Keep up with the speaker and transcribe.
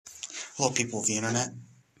Hello, people of the internet.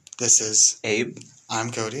 This is Abe.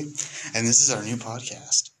 I'm Cody, and this is our new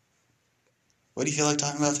podcast. What do you feel like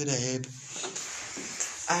talking about today, Abe?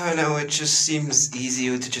 I don't know, it just seems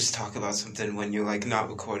easier to just talk about something when you're, not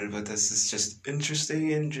recorded, but this is just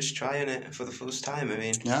interesting and just trying it for the first time,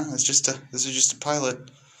 Yeah, this is just a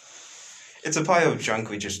pilot. It's a pile of junk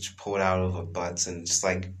we just pulled out of our butts and just,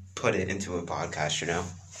 put it into a podcast,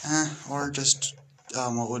 Or just,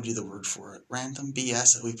 what would be the word for it? Random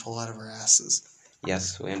BS that we pull out of our asses.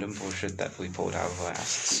 Yes, random bullshit that we pulled out of our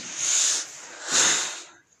asses.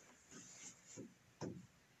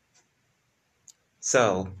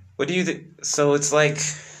 So, what do you think? So, it's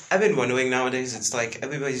I've been wondering nowadays, it's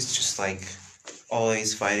everybody's just,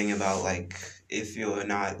 always fighting about, if you're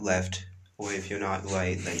not left or if you're not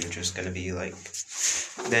right, then you're just gonna be,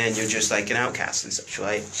 then you're just, an outcast and such,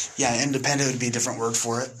 right? Yeah, independent would be a different word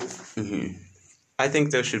for it. Mm-hmm. I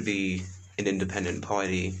think there should be an independent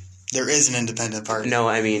party. There is an independent party. No,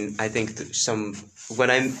 I think what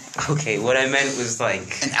I meant was,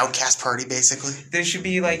 an outcast party, basically? There should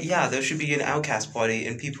be, there should be an outcast party,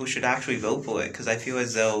 and people should actually vote for it, because I feel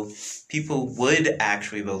as though people would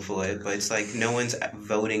actually vote for it, but it's no one's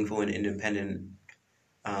voting for an independent,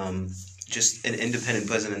 just an independent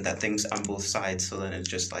president that thinks on both sides, so then it's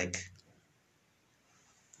just,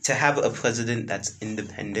 to have a president that's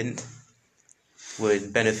independent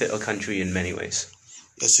would benefit a country in many ways.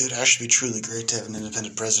 Yes, it would actually be truly great to have an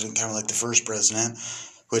independent president, kind of like the first president,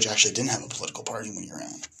 which actually didn't have a political party when he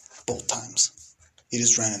ran, both times. He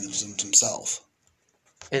just ran himself.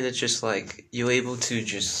 And it's just you're able to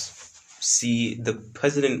just see, the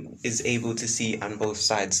president is able to see on both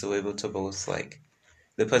sides, so able to both,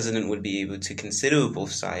 the president would be able to consider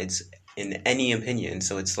both sides in any opinion,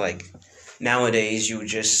 so it's nowadays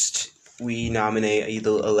we nominate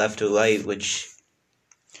either a left or right, which...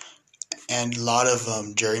 And a lot of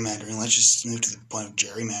gerrymandering. Let's just move to the point of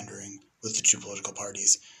gerrymandering with the two political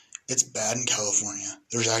parties. It's bad in California.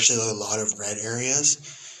 There's actually a lot of red areas.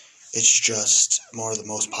 It's just more of the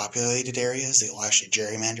most populated areas. They'll actually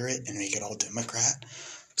gerrymander it and make it all Democrat.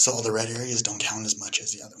 So all the red areas don't count as much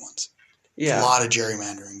as the other ones. Yeah. There's a lot of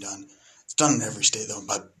gerrymandering done. It's done in every state, though,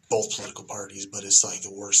 by both political parties, but it's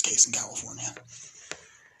the worst case in California.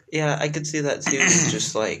 Yeah, I could see that too.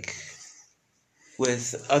 Just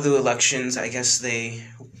with other elections, I guess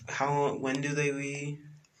when do they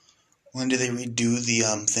redo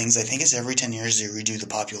the things? I think it's every 10 years they redo the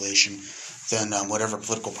population. Then whatever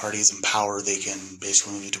political party is in power, they can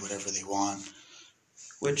basically move it to whatever they want.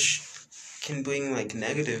 Which can bring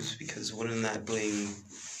negatives, because wouldn't that bring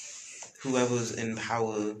whoever's in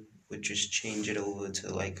power would just change it over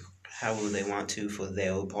to however they want to for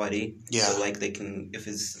their party. Yeah. So they can, if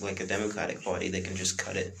it's a Democratic party, they can just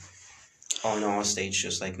cut it on all states,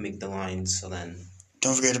 just make the lines, so then...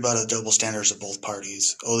 Don't forget about the double standards of both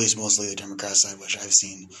parties, or at least mostly the Democrat side, which I've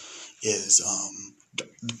seen, is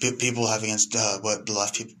people have against, what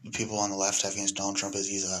the people on the left have against Donald Trump is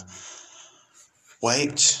he's a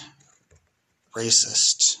white,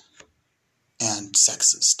 racist, and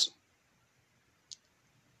sexist.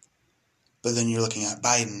 But then you're looking at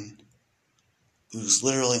Biden, who's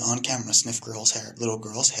literally on camera sniff little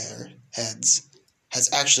girls' heads, has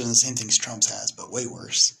actually done the same things Trump's has, but way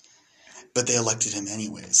worse. But they elected him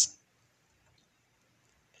anyways.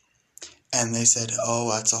 And they said, oh,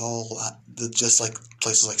 that's all, just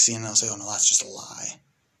places like CNN will say, oh no, that's just a lie.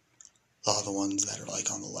 A lot of the ones that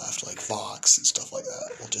are on the left, like Fox and stuff like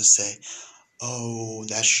that, will just say, oh,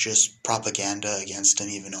 that's just propaganda against him,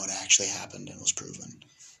 even though it actually happened and was proven.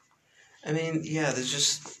 Yeah,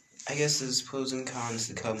 I guess there's pros and cons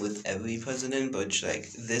that come with every president, but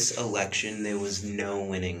this election, there was no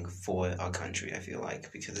winning for our country, I feel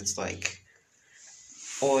because it's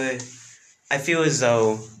or I feel as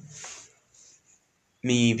though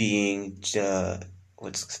me being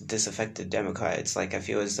disaffected Democrat, it's I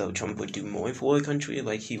feel as though Trump would do more for our country,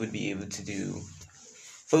 he would be able to do,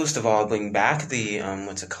 first of all, bring back the,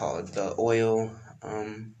 the oil...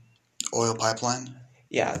 Oil pipeline?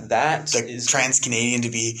 Yeah, that is... Trans-Canadian to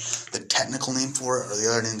be the technical name for it, or the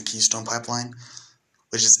other name, the Keystone Pipeline,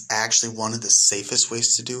 which is actually one of the safest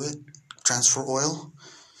ways to do it, transfer oil.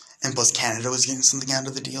 And plus Canada was getting something out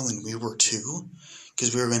of the deal, and we were too,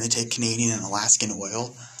 because we were going to take Canadian and Alaskan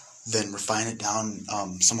oil, then refine it down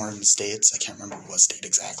somewhere in the States. I can't remember what state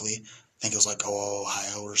exactly. I think it was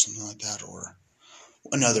Ohio or something like that, or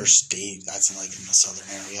another state that's in the southern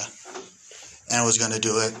area. And I was going to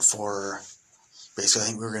do it for... Basically, I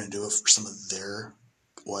think we were going to do it for some of their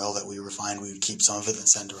oil that we refined. We would keep some of it and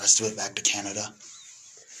send the rest of it back to Canada.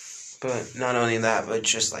 But not only that, but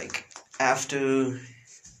just after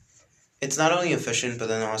It's not only efficient, but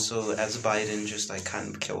then also as Biden just like kind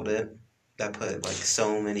of killed it, that put like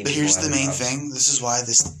so many. But people here's out the of main jobs. thing. This is why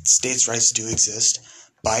the states' rights do exist.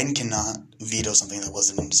 Biden cannot veto something that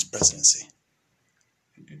wasn't in his presidency,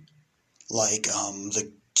 like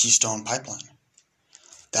the Keystone Pipeline.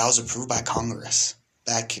 That was approved by Congress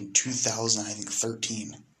back in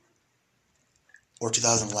 2013 or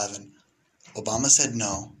 2011. Obama said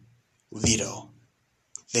no, veto.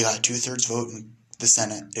 They got 2/3 vote in the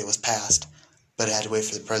Senate. It was passed, but it had to wait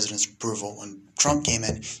for the president's approval. When Trump came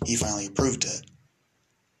in, he finally approved it,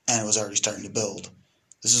 and it was already starting to build.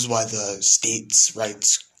 This is why the states'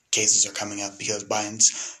 rights cases are coming up, because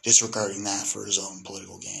Biden's disregarding that for his own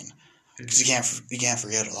political gain. Because you can't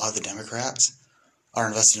forget, a lot of the Democrats are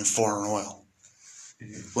invested in foreign oil.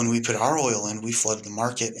 When we put our oil in, we flooded the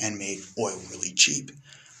market and made oil really cheap.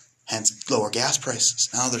 Hence, lower gas prices.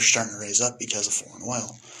 Now they're starting to raise up because of foreign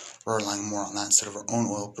oil. We're relying more on that instead of our own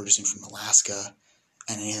oil producing from Alaska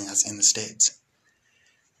and anything that's in the States.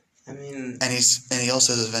 I mean, and he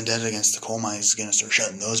also has a vendetta against the coal mines. He's going to start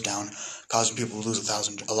shutting those down, causing people to lose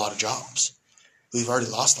a lot of jobs. We've already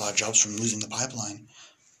lost a lot of jobs from losing the pipeline.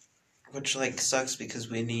 which like sucks because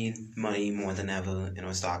we need money more than ever in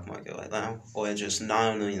our stock market right now, or just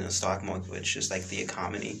not only in the stock market, but just like the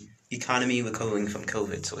economy recovering from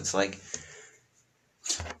COVID. So it's like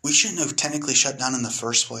We shouldn't have technically shut down in the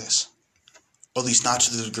first place, or at least not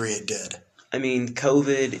to the degree it did. I mean,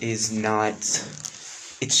 COVID is not.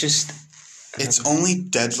 It's just. It's only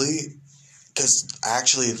deadly because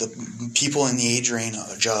actually the people in the age range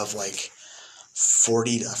of like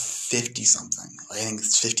 40 to 50 something, I think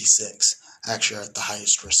it's 56, actually are at the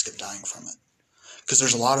highest risk of dying from it. Because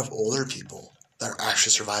there's a lot of older people that are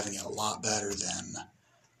actually surviving it a lot better than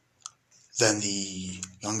the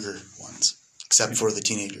younger ones, except for the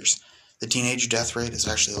teenagers. The teenage death rate is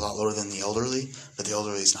actually a lot lower than the elderly, but the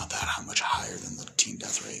elderly is not that much higher than the teen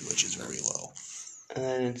death rate, which is very low.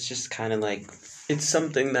 And it's just kind of like, it's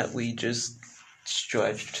something that we just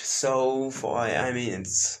stretched so far. I mean,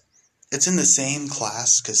 It's in the same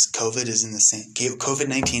class because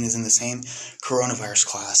COVID-19 is in the same coronavirus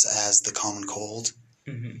class as the common cold,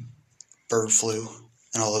 bird flu,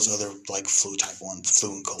 and all those other like flu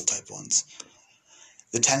and cold type ones.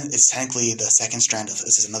 It's technically the second strand of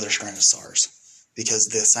this is another strand of SARS, because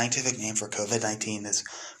the scientific name for COVID-19 is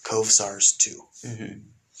CoV-SARS-2.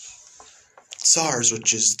 SARS,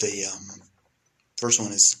 which is the first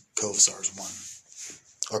one, is CoV-SARS-1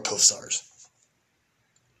 or CoV-SARS.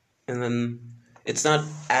 And then it's not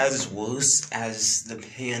as worse as the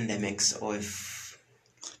pandemics or if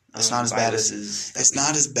it's not as bad as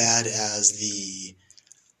the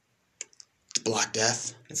Black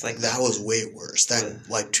Death. It's like that was way worse. That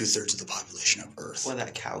like 2/3 of the population of Earth. Or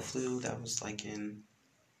that cow flu that was like in.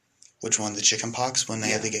 Which one? The chickenpox, when they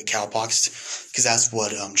had to get cowpoxed, because that's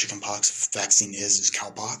what chickenpox vaccine is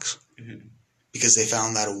cowpox. Because they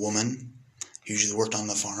found that a woman who usually worked on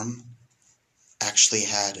the farm actually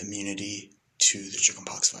had immunity to the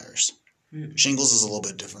chickenpox virus. Shingles is a little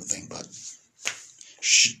bit different thing, but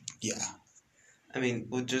yeah. I mean,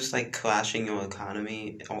 we're just like clashing our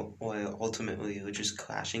economy, or ultimately we're just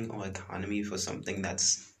clashing our economy for something that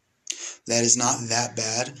is not that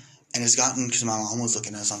bad, and it's gotten, because my mom was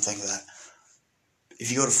looking at something that if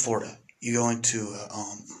you go to Florida, you go into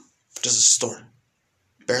just a store,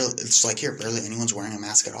 it's like here, barely anyone's wearing a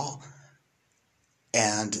mask at all,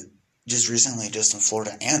 and just recently, just in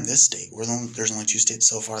Florida and this state, there's only 2 states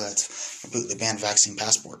so far that's completely banned vaccine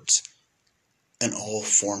passports. In all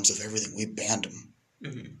forms of everything, we banned them.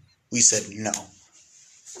 We said no.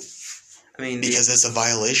 I mean, because it's a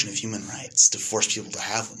violation of human rights to force people to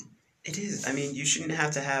have them. It is. I mean, you shouldn't have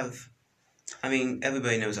to have. I mean,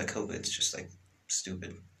 everybody knows that COVID's just like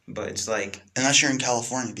stupid, but it's like. Unless you're in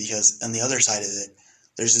California, because on the other side of it,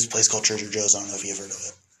 there's this place called Trader Joe's. I don't know if you've heard of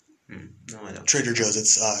it. No, I don't. Trader Joe's.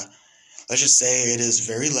 It's let's just say it is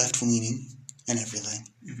very left leaning and everything.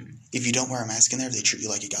 If you don't wear a mask in there, they treat you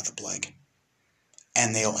like you got the plague.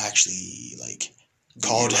 And they'll actually, like,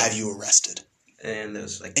 call to have you arrested. And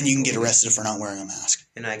there's, like... And you can get arrested for not wearing a mask.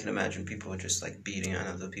 And I can imagine people are just, like, beating on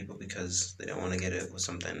other people because they don't want to get it or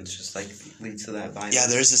something. It's just, like, leads to that violence. Yeah,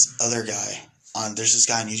 there's this other guy. There's this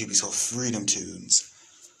guy on YouTube. He's called Freedom Tunes.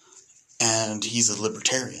 And he's a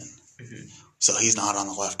libertarian. So he's not on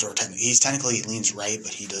the left or... he leans right,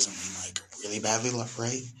 but he doesn't lean, like, really badly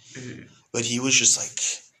left-right. But he was just, like...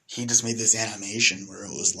 He just made this animation where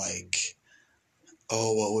it was, like...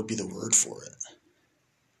 Oh, what would be the word for it?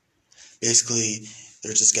 Basically,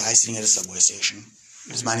 there's this guy sitting at a subway station.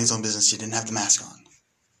 He's minding his own business. He didn't have the mask on.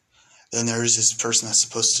 Then there's this person that's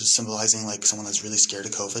supposed to symbolizing like someone that's really scared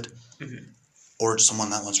of COVID. or someone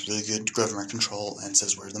that wants really good government control and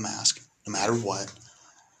says wear the mask, no matter what.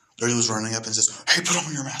 Literally was running up and says, "Hey, put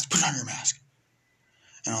on your mask,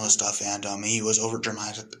 and all this stuff. And he was over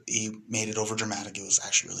dramatic. He made it over dramatic. It was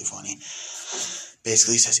actually really funny.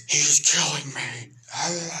 Basically, he says, "He's killing me.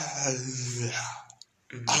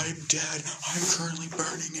 I'm dead. I'm currently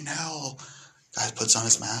burning in hell." Guy puts on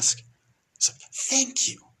his mask. He's like, "Thank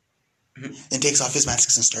you." Then takes off his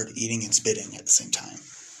mask and starts eating and spitting at the same time.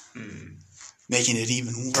 Making it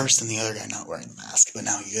even worse than the other guy not wearing the mask. But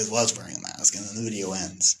now he was wearing the mask, and then the video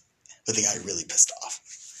ends with the guy really pissed off.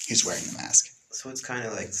 He was wearing the mask. So it's kind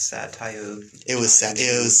of like satire. It was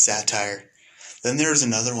satire. Then there's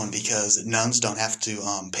another one because nuns don't have to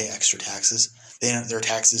pay extra taxes. Their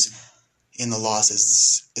taxes in the law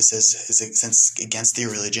says since against the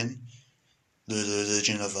religion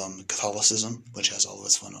of Catholicism, which has all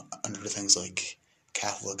this fun under things like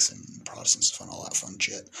Catholics and Protestants and all that fun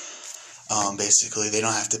shit. Basically, they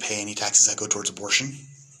don't have to pay any taxes that go towards abortion,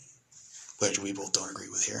 which we both don't agree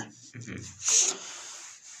with here.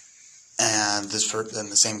 And then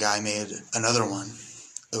the same guy made another one.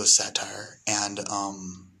 It was satire, and it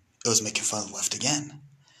was making fun of the left again,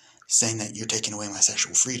 saying that you're taking away my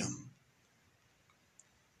sexual freedom.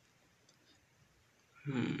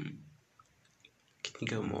 Can you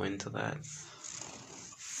go more into that?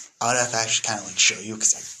 I would have to actually kind of like show you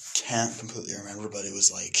because I can't completely remember, but it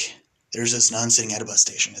was like there's this nun sitting at a bus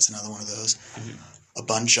station. It's another one of those. A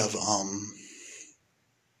bunch of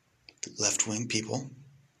left-wing people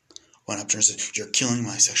went up to her and said, "You're killing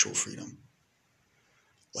my sexual freedom.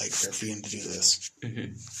 Like, their freedom to do this."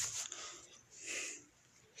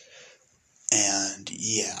 And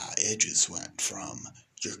yeah, it just went from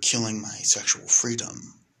 "you're killing my sexual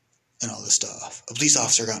freedom" and all this stuff. A police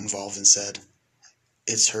officer got involved and said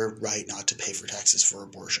it's her right not to pay for taxes for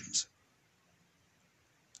abortions.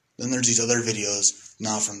 Then there's these other videos,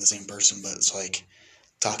 not from the same person, but it's like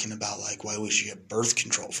talking about like why would you get birth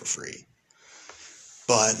control for free?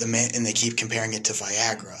 But and they keep comparing it to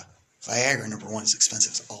Viagra. Viagra, number one, is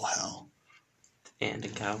expensive as all hell. And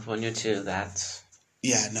in California too, that's...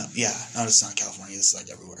 No, it's not California, this is like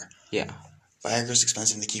everywhere. Yeah. Viagra's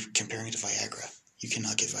expensive and they keep comparing it to Viagra. You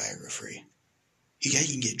cannot get Viagra free. Yeah,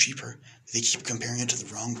 you can get cheaper, but they keep comparing it to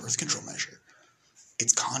the wrong birth control measure.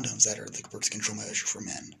 It's condoms that are the birth control measure for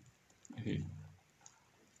men.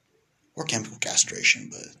 Or chemical castration,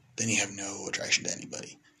 but then you have no attraction to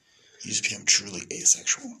anybody. You just become truly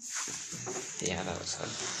asexual. Yeah, that was fun.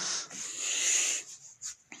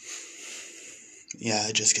 Yeah,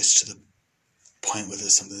 it just gets to the point with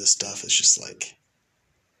some of this stuff. It's just like,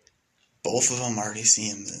 both of them already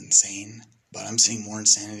seem insane, but I'm seeing more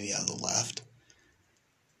insanity out of the left.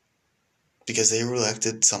 Because they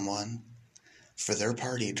elected someone for their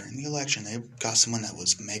party during the election. They got someone that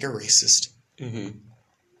was mega racist.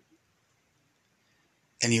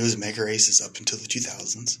 And he was mega racist up until the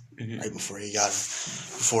 2000s, right before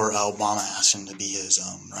before Obama asked him to be his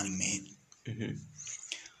running mate.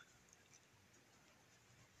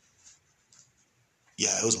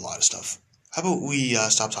 Yeah, it was a lot of stuff. How about we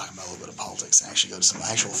stop talking about a little bit of politics and actually go to some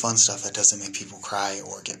actual fun stuff that doesn't make people cry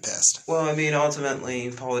or get pissed? Well, I mean,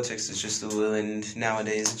 ultimately, politics is just a will, and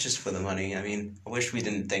nowadays it's just for the money. I mean, I wish we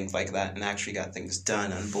didn't think like that and actually got things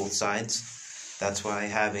done on both sides. That's why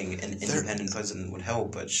having an independent president would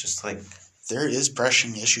help, but it's just like... There is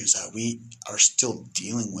pressing issues that we are still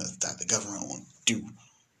dealing with that the government won't do.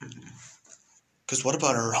 Because what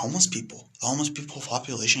about our homeless people? The homeless people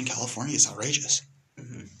population in California is outrageous.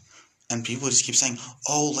 And people just keep saying,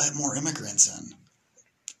 "Oh, let more immigrants in."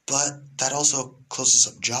 But that also closes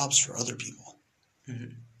up jobs for other people.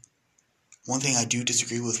 One thing I do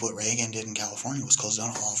disagree with what Reagan did in California was close down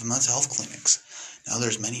all of the mental health clinics. Now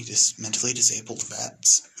there's many mentally disabled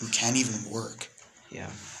vets who can't even work.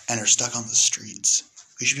 And are stuck on the streets.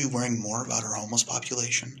 We should be worrying more about our homeless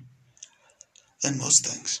population than most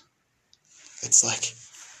things. It's like,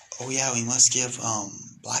 oh yeah, we must give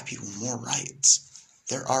black people more rights.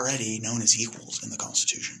 They're already known as equals in the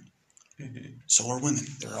Constitution. So are women.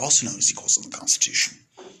 They're also known as equals in the Constitution.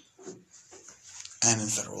 And in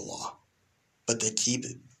federal law. But they keep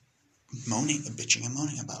bitching and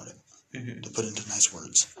moaning about it. To put into nice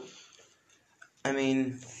words. I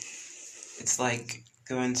mean, it's like,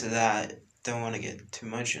 going to that, don't want to get too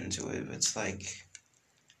much into it, but it's like,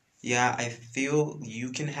 yeah, I feel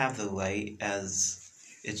you can have the right as,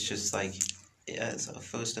 it's just like, as a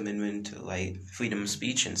First Amendment to like freedom of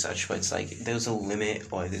speech and such, but it's like there's a limit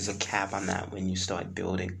or there's a cap on that when you start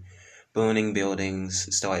burning buildings,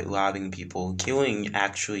 start robbing people, killing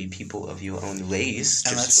actually people of your own race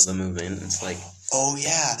just for the movement. It's like, Oh,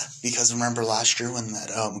 yeah, because remember last year when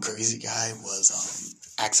that crazy guy was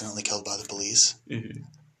accidentally killed by the police? Mm-hmm.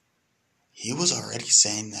 He was already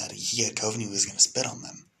saying that he had COVID and he was going to spit on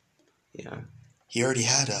them. Yeah. He already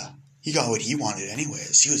he got what he wanted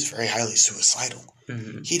anyways. He was very highly suicidal.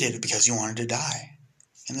 Mm-hmm. He did it because he wanted to die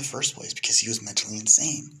in the first place, because he was mentally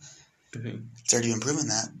insane. Mm-hmm. It's already been proven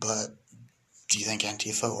that, but do you think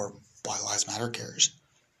Antifa or Black Lives Matter cares?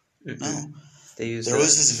 Mm-hmm. No. There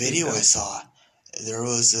was this video I saw. There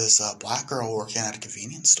was this black girl working at a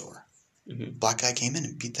convenience store. Mm-hmm. Black guy came in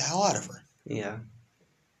and beat the hell out of her. Yeah.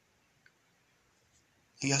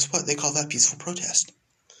 And guess what? They call that peaceful protest.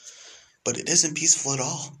 But it isn't peaceful at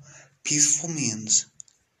all. Peaceful means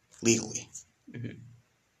legally. Mm-hmm.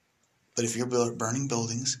 But if you're burning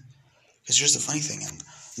buildings, it's just a funny thing.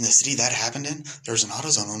 In the city that happened in, there was an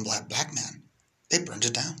AutoZone owned black man. They burned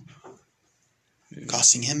it down,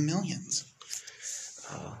 costing him millions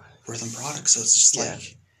worth in products. So it's just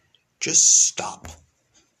like, just stop.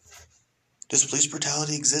 Does police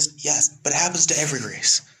brutality exist? Yes, but it happens to every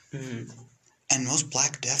race. Mm-hmm. And most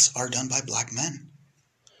black deaths are done by black men.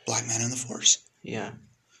 Black men in the force. Yeah.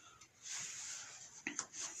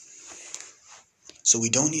 So we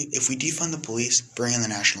don't need, if we defund the police, bring in the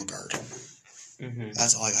National Guard. Mm-hmm.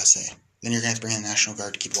 That's all I gotta say. Then you're gonna have to bring in the National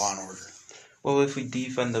Guard to keep law and order. Well, if we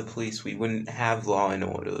defund the police, we wouldn't have law and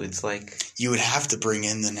order. It's like... You would have to bring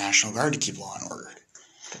in the National Guard to keep law and order.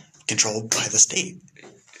 Controlled by the state.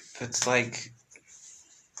 It's like...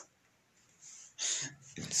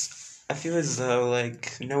 I feel as though,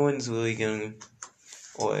 like, no one's really gonna...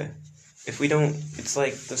 Or... If we don't... It's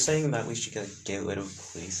like they're saying that we should get rid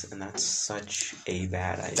of police, and that's such a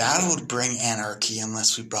bad idea. That would bring anarchy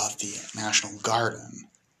unless we brought the National Guard in.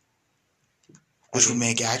 Which would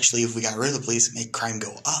make, actually, if we got rid of the police, make crime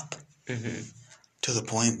go up. Mm-hmm. To the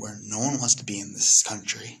point where no one wants to be in this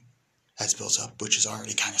country that's built up, which is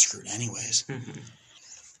already kind of screwed anyways. Mm-hmm.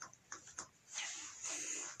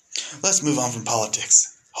 Let's move on from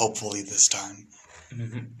politics. Hopefully this time.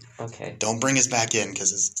 Mm-hmm. Okay. Don't bring us back in,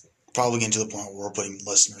 because it's probably getting to the point where we're putting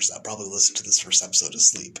listeners that probably listen to this first episode to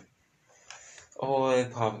sleep. Or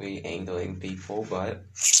probably angering people, but...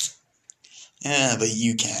 Yeah, but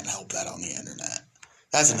you can't help that on the internet.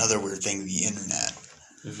 That's another weird thing, the internet.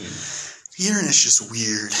 Mm-hmm. The internet's just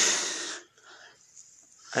weird.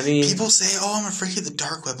 I mean... People say, oh, I'm afraid of the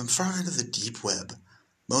dark web. I'm afraid of the deep web.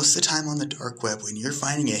 Most of the time on the dark web, when you're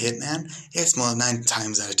finding a hitman, it's more than 9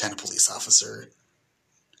 times out of 10 a police officer.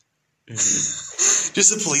 Mm-hmm.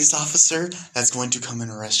 Just a police officer that's going to come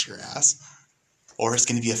and arrest your ass. Or it's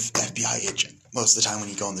going to be an FBI agent. Most of the time when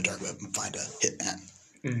you go on the dark web and find a hitman.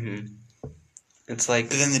 Mm-hmm. It's like...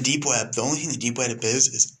 But then the deep web, the only thing the deep web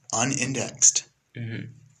is unindexed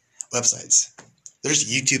websites. There's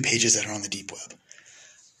YouTube pages that are on the deep web.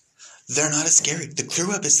 They're not as scary. The clear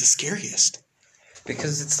web is the scariest.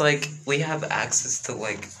 Because it's like, we have access to,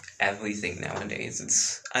 like, everything nowadays.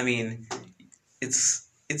 It's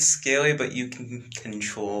scary, but you can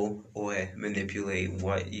control or manipulate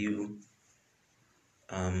what you,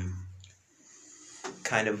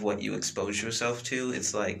 kind of what you expose yourself to.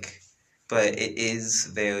 It's like, but it is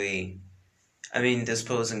very, there's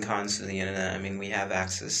pros and cons to the internet. We have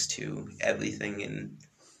access to everything, and...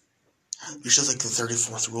 It's just like the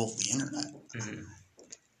 34th rule of the internet. Mm-hmm.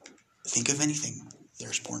 Think of anything,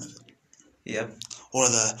 there's porn of it. Yep. Or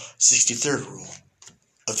the 63rd rule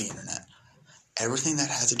of the internet. Everything that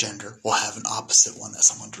has a gender will have an opposite one that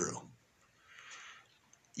someone drew.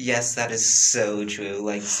 Yes, that is so true.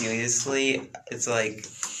 Like, seriously, it's like...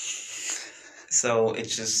 So,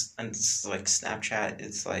 it's like Snapchat,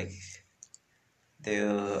 it's like...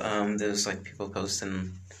 There's, like, people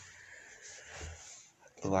posting...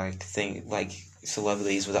 like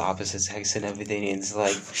celebrities with the opposite sex and everything. And it's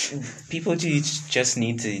like, people just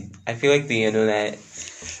need to... I feel like the internet...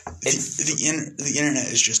 The internet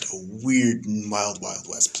is just a weird, wild, wild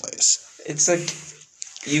west place. It's like,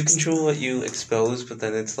 you control what you expose, but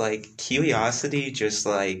then it's like, curiosity just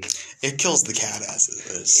like... It kills the cat, as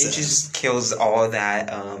it is. It just kills all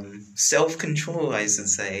that self-control, I should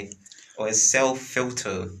say. Or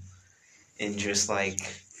self-filter. And just like...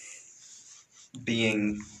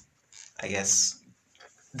 being, I guess,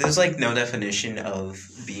 there's like no definition of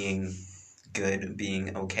being good,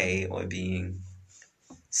 being okay, or being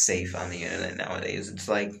safe on the internet nowadays. It's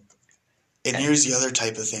like... And here's the other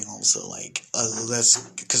type of thing also, like,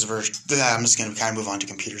 because I'm just going to kind of move on to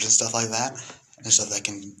computers and stuff like that, and stuff that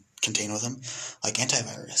can contain with them, like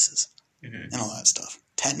antiviruses, and all that stuff.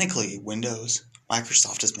 Technically,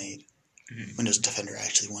 Microsoft has made Windows Defender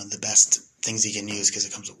actually one of the best things you can use, because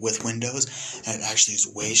it comes with Windows, and it actually is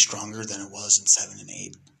way stronger than it was in 7 and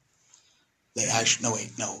 8. They actually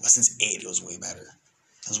since 8 it was way better.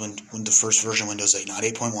 That was when the first version of Windows 8, not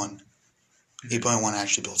 8.1. 8.1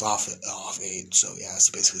 actually built off 8, so yeah,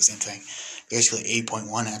 it's basically the same thing. Basically,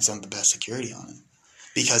 8.1 had some of the best security on it.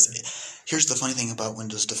 Because here's the funny thing about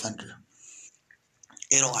Windows Defender.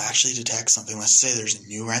 It'll actually detect something. Let's say there's a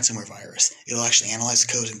new ransomware virus. It'll actually analyze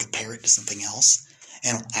the code and compare it to something else,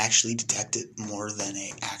 and it'll actually detect it more than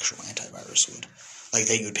an actual antivirus would. Like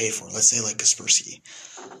that you would pay for. Let's say like Kaspersky.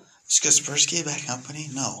 Is Kaspersky a bad company?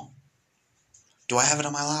 No. Do I have it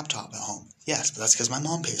on my laptop at home? Yes, but that's because my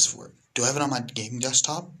mom pays for it. Do I have it on my gaming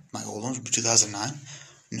desktop? My old one from 2009?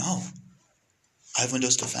 No. I have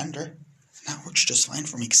Windows Defender. And that works just fine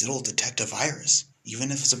for me because it'll detect a virus.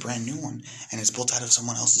 Even if it's a brand new one and it's built out of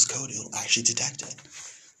someone else's code, it'll actually detect it.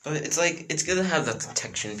 But it's like, it's good to have that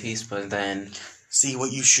detection piece, but then... See,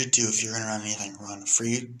 what you should do if you're going to run anything, run a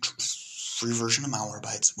free version of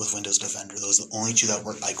Malwarebytes with Windows Defender. Those are the only two that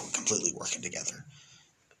work, like, completely working together.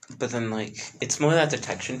 But then, like, it's more that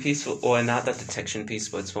detection piece, or not that detection piece,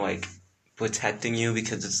 but it's more, like, protecting you,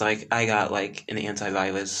 because it's like, I got, like, an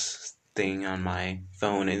antivirus thing on my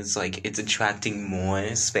phone, and it's like, it's attracting more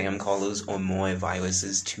spam callers or more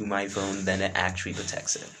viruses to my phone than it actually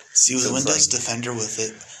protects it. See, with Windows Defender with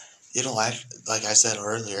it, it'll act, like I said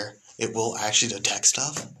earlier, it will actually detect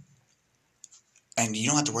stuff, and you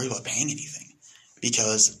don't have to worry about paying anything,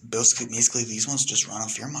 because basically these ones just run on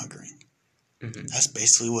fear-mongering. Mm-hmm. That's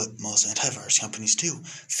basically what most antivirus companies do.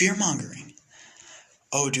 Fear-mongering.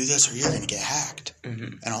 Oh, do this or you're going to get hacked.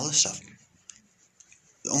 Mm-hmm. And all this stuff.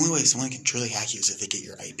 The only way someone can truly hack you is if they get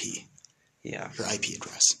your IP. Yeah. Your IP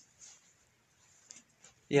address.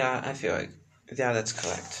 Yeah, I feel like... Yeah, that's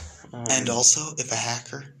correct. And also, if a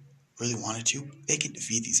hacker really wanted to, they can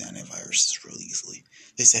defeat these antiviruses really easily.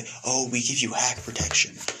 They say, oh, we give you hack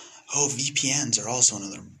protection. Oh, VPNs are also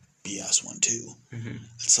another BS one, too. Mm-hmm.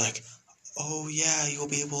 It's like... oh yeah, you'll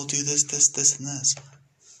be able to do this, and this.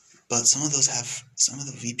 But some of the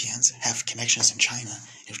VPNs have connections in China.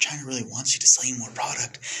 If China really wants you to sell you more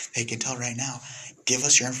product, they can tell right now, give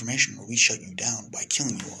us your information or we shut you down by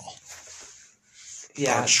killing you all.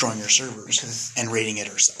 Yeah. Or destroying your servers and raiding it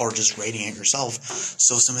or just raiding it yourself.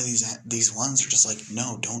 So some of these ones are just like,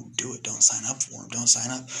 no, don't do it. Don't sign up for them. Don't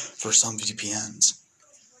sign up for some VPNs.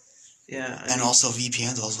 Yeah, and also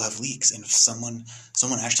VPNs also have leaks, and if someone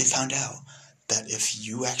actually found out that if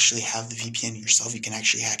you actually have the VPN yourself, you can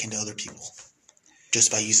actually hack into other people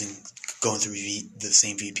just by going through the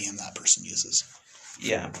same VPN that person uses.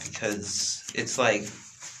 Yeah, because it's like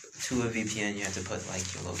to a VPN you have to put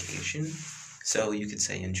like your location, so you could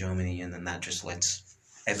say in Germany, and then that just lets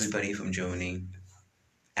everybody from Germany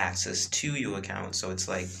access to your account. So it's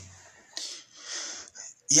like.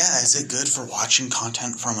 Yeah, is it good for watching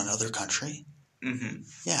content from another country? Mm-hmm.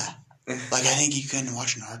 Yeah. Like, I think you can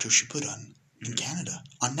watch Naruto Shippuden in Canada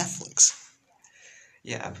on Netflix.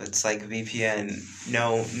 Yeah, but it's like VPN.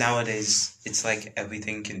 No, nowadays, it's like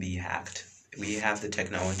everything can be hacked. We have the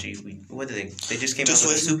technology. They just came out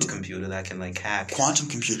with a supercomputer that can, like, hack. Quantum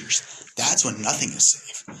computers. That's when nothing is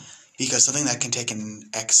safe. Because something that can take an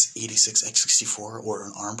x86, x64, or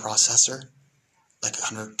an ARM processor, like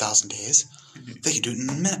 100,000 days, they can do it in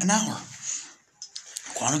an hour.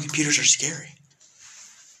 Quantum computers are scary.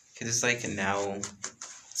 Because it's like now,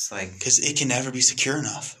 it's like... Because it can never be secure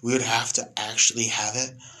enough. We would have to actually have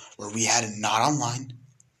it where we had it not online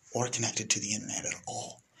or connected to the internet at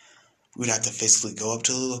all. We'd have to physically go up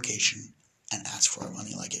to the location and ask for our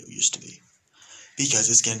money like it used to be. Because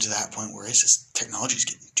it's getting to that point where it's just, technology's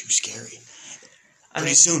getting too scary.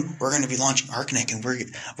 Pretty soon, we're going to be launching ArcNet, and we're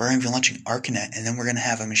going to be launching ArcNet, and then we're going to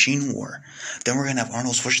have a machine war. Then we're going to have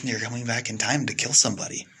Arnold Schwarzenegger coming back in time to kill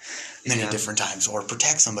somebody many different times, or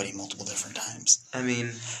protect somebody multiple different times. I mean...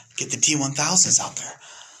 Get the T-1000s out there.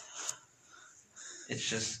 It's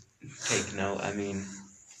just, take note, I mean...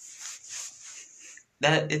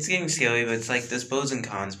 that it's getting scary, but it's like, there's pros and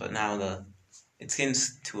cons, but now it's getting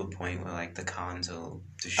to a point where, like, the cons will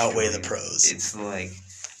outweigh the pros. It's like...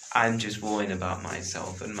 I'm just worrying about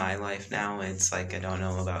myself and my life now. It's like, I don't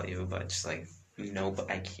know about you, but just like, nope,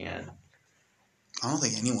 I can't. I don't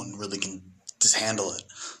think anyone really can just handle it.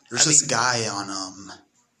 There's this guy on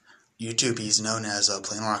YouTube, he's known as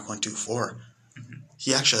PlaneRock124. Mm-hmm.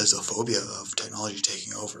 He actually has a phobia of technology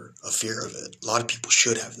taking over, a fear of it. A lot of people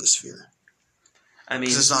should have this fear. I mean...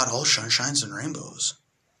 because it's not all sunshines and rainbows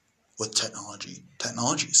with technology.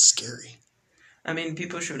 Technology is scary. I mean,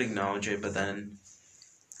 people should acknowledge it, but then...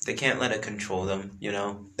 they can't let it control them, you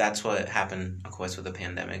know? That's what happened, of course, with the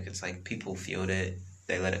pandemic. It's like people feared it,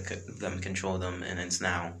 they let them control them, and it's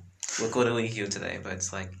now. Look what we hear today, but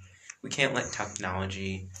it's like, we can't let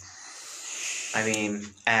technology... I mean,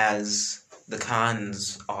 as the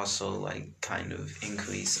cons also like kind of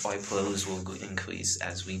increase, or pros will increase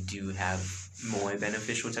as we do have more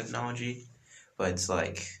beneficial technology, but it's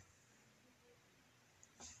like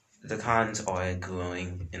the cons are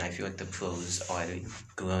growing, and I feel like the pros are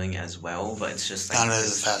growing as well, but it's just like not at a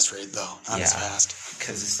fast rate though. Not as fast.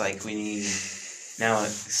 Because it's like we need now.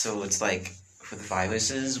 So it's like for the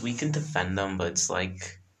viruses, we can defend them, but it's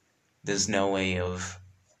like there's no way of.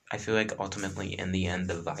 I feel like ultimately, in the end,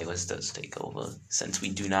 the virus does take over, since we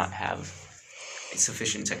do not have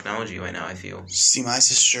sufficient technology right now, I feel. See, my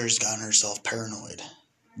sister's gotten herself paranoid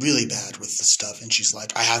really bad with this stuff, and she's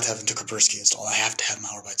like, I have to have Kaspersky installed, I have to have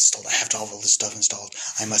Malwarebytes installed, I have to have all this stuff installed,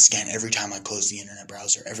 I must scan every time I close the internet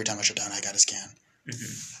browser, every time I shut down I gotta scan.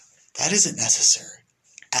 That isn't necessary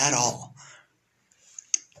at all.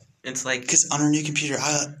 It's like... Because on her new computer,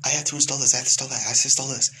 I have to install this, I have to install that, I have to install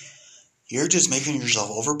this. You're just making yourself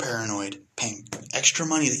over paranoid, paying extra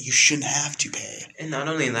money that you shouldn't have to pay. And not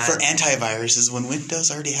only that... For antiviruses, when Windows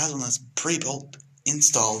already has one that's pre-built,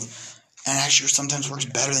 installed, and actually sometimes works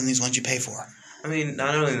better than these ones you pay for. I mean,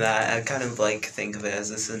 not only that, I kind of like think of it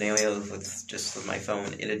as a scenario with just with my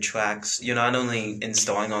phone. It attracts... You're not only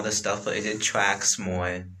installing all this stuff, but it attracts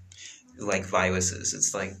more, like, viruses.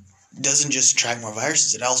 It's like... It doesn't just attract more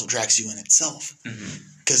viruses, it also tracks you in itself.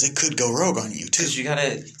 Because it could go rogue on you, too. Because you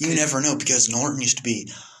gotta... You never know, because Norton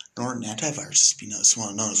Antivirus used to be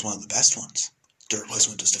known as one of the best ones to replace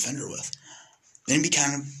Windows Defender with. Then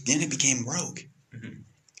it became rogue.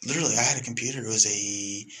 Literally, I had a computer,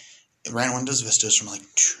 it ran Windows Vistas from like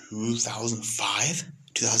 2005,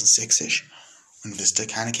 2006-ish, when Vista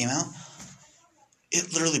kind of came out.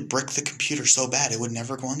 It literally bricked the computer so bad it would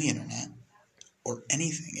never go on the internet or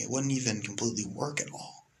anything. It wouldn't even completely work at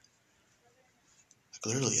all.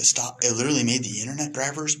 Literally, it literally made the internet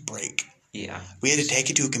drivers break. Yeah. We had to take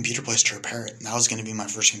it to a computer place to repair it, and that was going to be my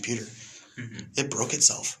first computer. It broke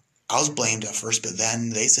itself. I was blamed at first, but then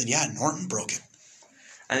they said, yeah, Norton broke it.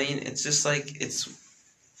 I mean, it's just like,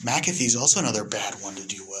 McAfee's also another bad one to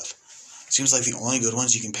deal with. It seems like the only good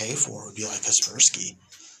ones you can pay for would be like Kaspersky.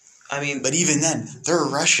 I mean... But even then, they're a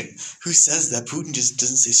Russian. Who says that Putin just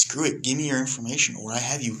doesn't say, screw it, give me your information, or I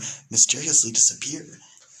have you mysteriously disappear?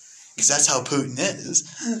 Because that's how Putin is.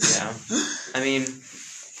 Yeah. I mean,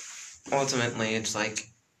 ultimately, it's like,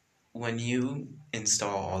 when you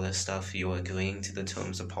install all this stuff, you're agreeing to the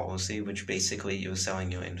terms of policy, which basically you're selling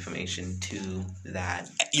your information to that.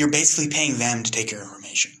 You're basically paying them to take your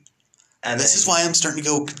information. And this is why I'm starting to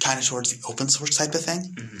go kind of towards the open source type of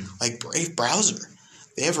thing. Like Brave Browser.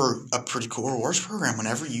 They have a pretty cool rewards program.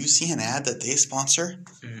 Whenever you see an ad that they sponsor,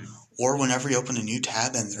 or whenever you open a new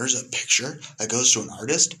tab and there's a picture that goes to an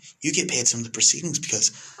artist, you get paid some of the proceedings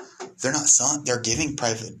because they're not selling. They're giving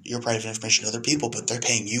your private information to other people, but they're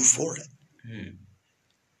paying you for it.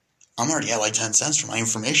 I'm already at like 10 cents for my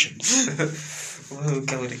information. Whoa,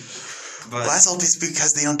 Cody. But that's all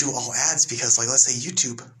because they don't do all ads. Because, like, let's say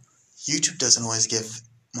YouTube doesn't always give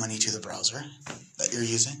money to the browser that you're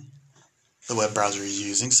using, the web browser you're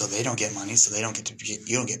using, so they don't get money, so you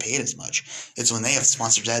don't get paid as much. It's when they have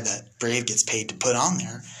sponsored ad that Brave gets paid to put on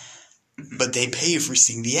there, but they pay you for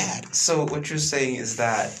seeing the ad. So what you're saying is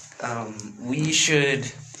that we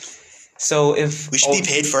should... So if... We should be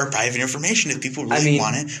paid for our private information. If people really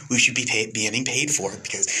want it, we should be getting paid for it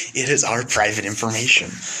because it is our private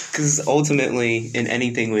information. Because ultimately, in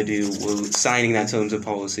anything we do, we're signing that terms of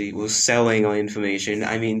policy, we're selling our information.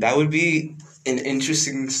 I mean, that would be an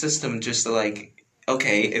interesting system just to like,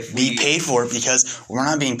 okay, if we... Be paid for it because we're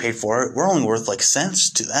not being paid for it. We're only worth like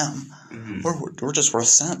cents to them. We're just worth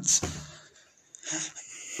cents.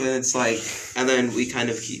 But it's like, and then we kind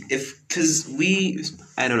of keep, because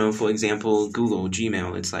I don't know, for example, Google,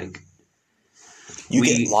 Gmail, it's like... You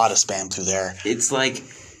get a lot of spam through there. It's like,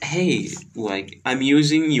 hey, like, I am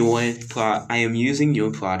using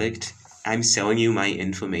your product, I'm selling you my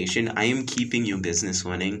information, I am keeping your business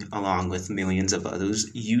running along with millions of others,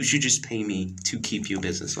 you should just pay me to keep your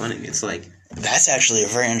business running. It's like... That's actually a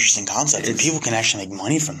very interesting concept, and people can actually make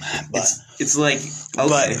money from that. But it's like... Okay.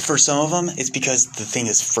 But for some of them, it's because the thing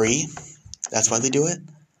is free. That's why they do it.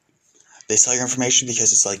 They sell your information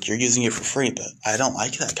because it's like you're using it for free, but I don't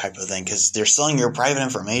like that type of thing because they're selling your private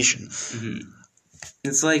information.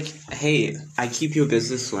 It's like, hey, I keep your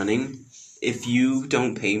business running. If you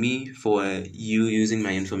don't pay me for you using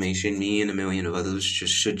my information, me and a million of others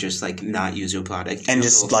should just like not use your product. And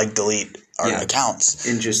just like delete our accounts.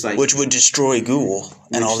 And just like... Which would destroy Google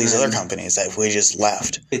and all these other companies that we just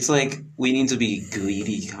left. It's like we need to be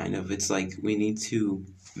greedy, kind of. It's like we need to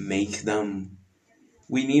make them...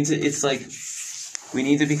 We need to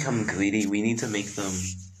become greedy. We need to make them...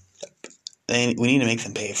 we need to make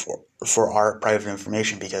them pay for our private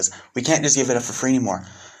information, because we can't just give it up for free anymore.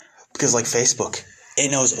 Because like Facebook,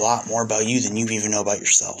 it knows a lot more about you than you even know about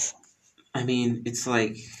yourself. I mean, it's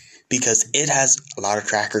like... Because it has a lot of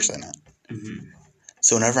trackers in it. Mm-hmm.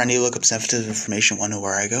 So whenever I need to look up sensitive information, want to know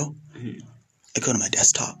where I go? Mm-hmm. I go to my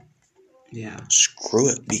desktop. Yeah. Screw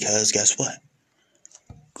it, because guess what?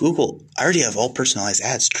 Google, I already have all personalized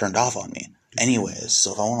ads turned off on me. Anyways,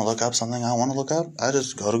 so if I want to look up something I want to look up, I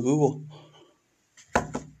just go to Google.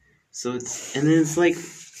 So and then it's like,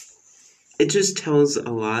 it just tells a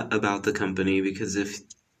lot about the company, because if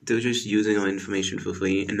they're just using our information for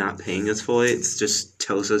free and not paying us for it, it just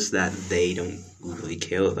tells us that they don't really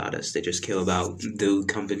care about us. They just care about the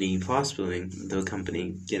company prospering, the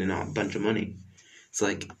company getting a bunch of money. It's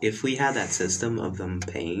like, if we had that system of them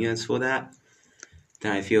paying us for that,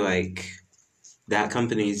 then I feel like that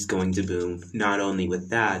company is going to boom. Not only with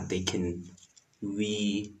that, they can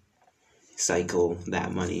recycle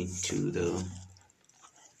that money to the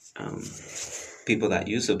people that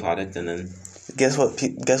use the product, and then... Guess what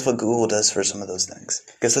Google does for some of those things?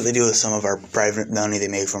 Guess what they do with some of our private money they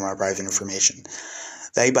make from our private information?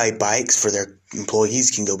 They buy bikes for their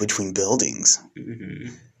employees can go between buildings.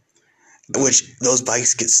 Mm-hmm. Which, those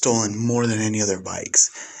bikes get stolen more than any other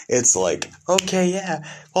bikes. It's like, okay, yeah,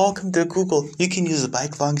 welcome to Google. You can use the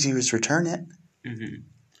bike as long as you just return it.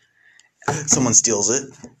 Mm-hmm. Someone steals it.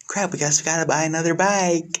 Crap, we gotta buy another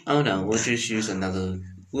bike. Oh no,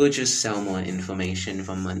 we'll just sell more information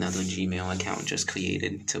from another Gmail account just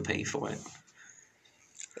created to pay for it.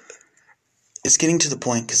 It's getting to the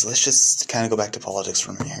point, because let's just kind of go back to politics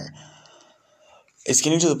for a minute here. It's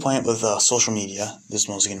getting to the point with social media. This is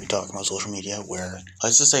mostly going to be talking about social media, where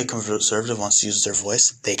let's just say a conservative wants to use their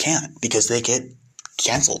voice. They can't, because they get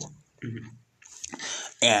canceled. Mm-hmm.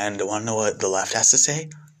 And want to know what the left has to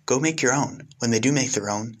say? Go make your own. When they do make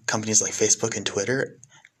their own, companies like Facebook and Twitter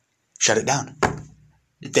shut it down.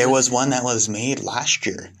 There was one that was made last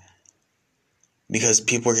year because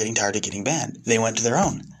people were getting tired of getting banned. They went to their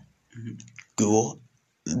own. Mm-hmm. Google,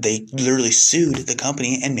 they literally sued the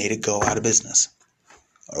company and made it go out of business.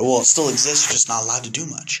 Well, it still exists, you're just not allowed to do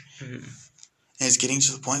much. Mm-hmm. And it's getting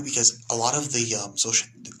to the point because a lot of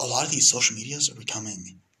these social medias are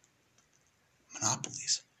becoming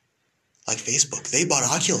monopolies. Like Facebook, they bought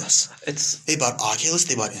Oculus. They bought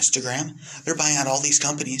Instagram. They're buying out all these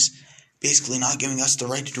companies, basically not giving us the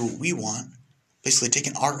right to do what we want, basically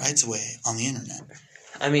taking our rights away on the internet.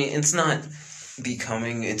 I mean, it's not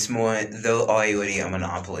becoming, it's more, they're already a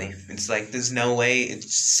monopoly. It's like, there's no way, it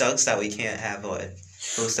sucks that we can't have a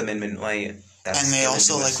First Amendment right. And they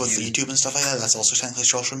also, like with YouTube and stuff like that, that's also technically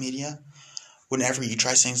social media. Whenever you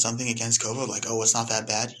try saying something against COVID, like, oh, it's not that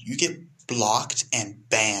bad, you get blocked and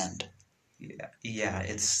banned. Yeah,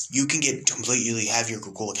 it's... You can have your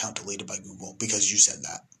Google account deleted by Google because you said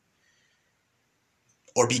that.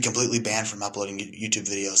 Or be completely banned from uploading YouTube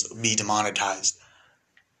videos, be demonetized.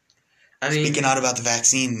 I mean, speaking out about the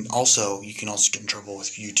vaccine, also, you can also get in trouble with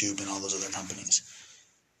YouTube and all those other companies.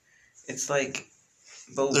 It's like...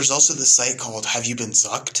 There's also this site called Have You Been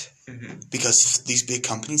Zucked? Mm-hmm. Because these big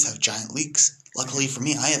companies have giant leaks. Luckily for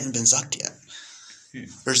me, I haven't been zucked yet.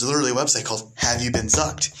 There's literally a website called Have You Been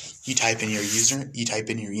Zucked? You type in your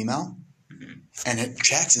your email, and it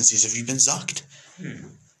checks and sees if you've been zucked.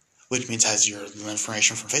 Which means has your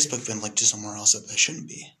information from Facebook been linked to somewhere else that they shouldn't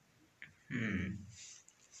be.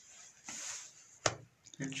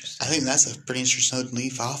 Interesting. I think that's a pretty interesting note to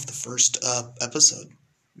leave off the first episode.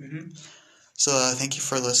 Mm-hmm. So thank you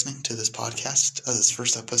for listening to this podcast, this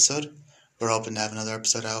first episode. We're hoping to have another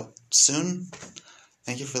episode out soon.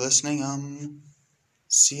 Thank you for listening.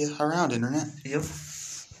 See you around, Internet. Yep.